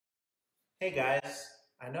Hey guys,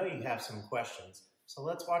 I know you have some questions, so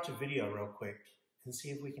let's watch a video real quick and see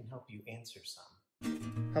if we can help you answer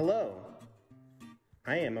some. Hello,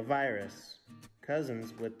 I am a virus,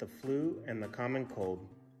 cousins with the flu and the common cold.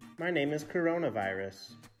 My name is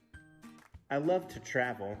coronavirus. I love to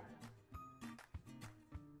travel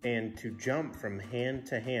and to jump from hand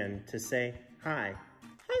to hand to say hi.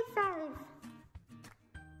 High five!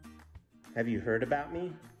 Have you heard about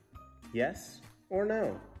me? Yes or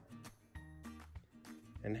no?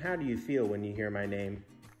 And how do you feel when you hear my name?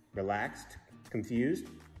 Relaxed, confused,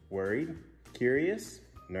 worried, curious,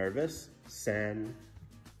 nervous, sad?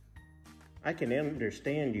 I can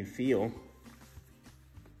understand you feel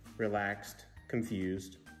relaxed,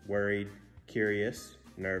 confused, worried, curious,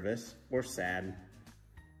 nervous, or sad.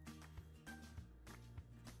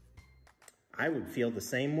 I would feel the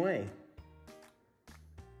same way.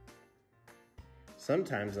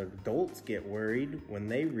 Sometimes adults get worried when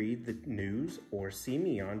they read the news or see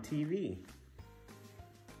me on TV.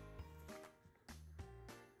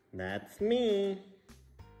 That's me.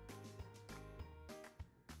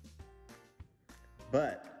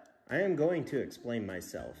 But I am going to explain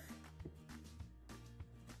myself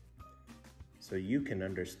so you can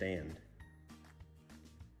understand.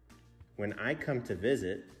 When I come to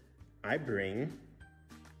visit, I bring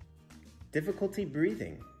difficulty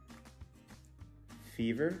breathing,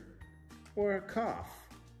 fever, or a cough.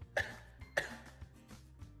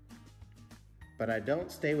 But I don't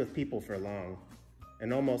stay with people for long,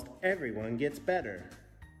 and almost everyone gets better.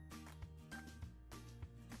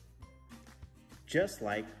 Just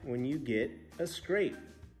like when you get a scrape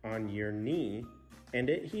on your knee and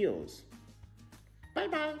it heals.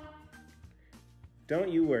 Bye-bye. Don't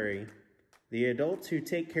you worry. The adults who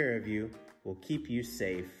take care of you will keep you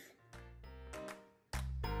safe.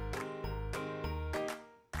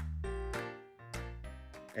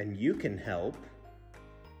 And you can help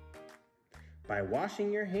by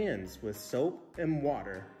washing your hands with soap and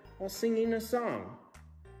water while singing a song.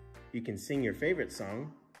 You can sing your favorite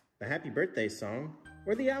song, the happy birthday song,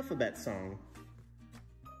 or the alphabet song.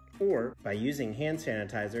 Or by using hand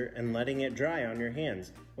sanitizer and letting it dry on your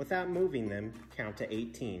hands without moving them, count to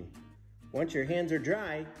 18. Once your hands are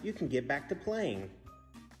dry, you can get back to playing.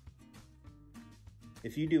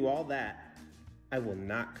 If you do all that, I will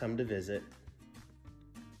not come to visit.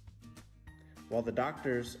 While the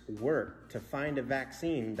doctors work to find a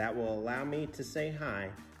vaccine that will allow me to say hi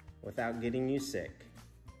without getting you sick.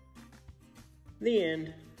 The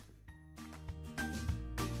end. I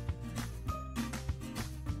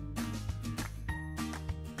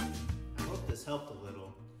hope this helped a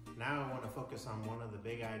little. Now I want to focus on one of the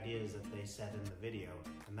big ideas that they said in the video,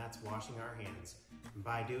 and that's washing our hands. And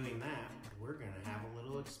by doing that, we're going to have a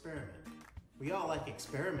little experiment. We all like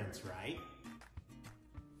experiments, right?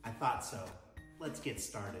 I thought so. Let's get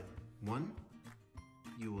started. 1,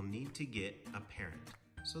 you will need to get a parent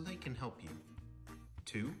so they can help you.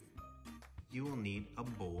 2, you will need a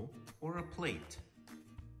bowl or a plate.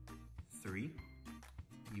 3,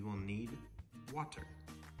 you will need water.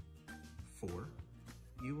 4,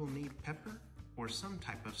 you will need pepper or some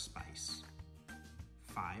type of spice.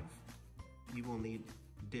 5, you will need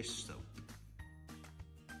dish soap.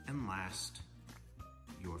 And last,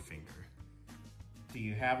 your finger. Do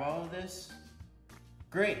you have all of this?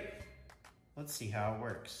 Great! Let's see how it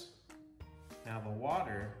works. Now the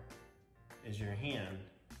water is your hand,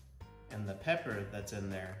 and the pepper that's in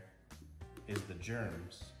there is the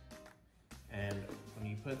germs. And when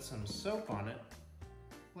you put some soap on it,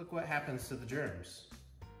 look what happens to the germs.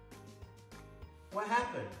 What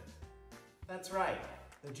happened? That's right,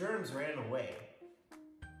 the germs ran away.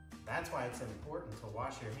 That's why it's important to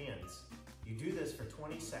wash your hands. You do this for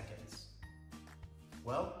 20 seconds.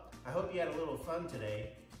 Well, I hope you had a little fun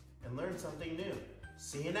today and learned something new.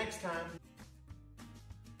 See you next time.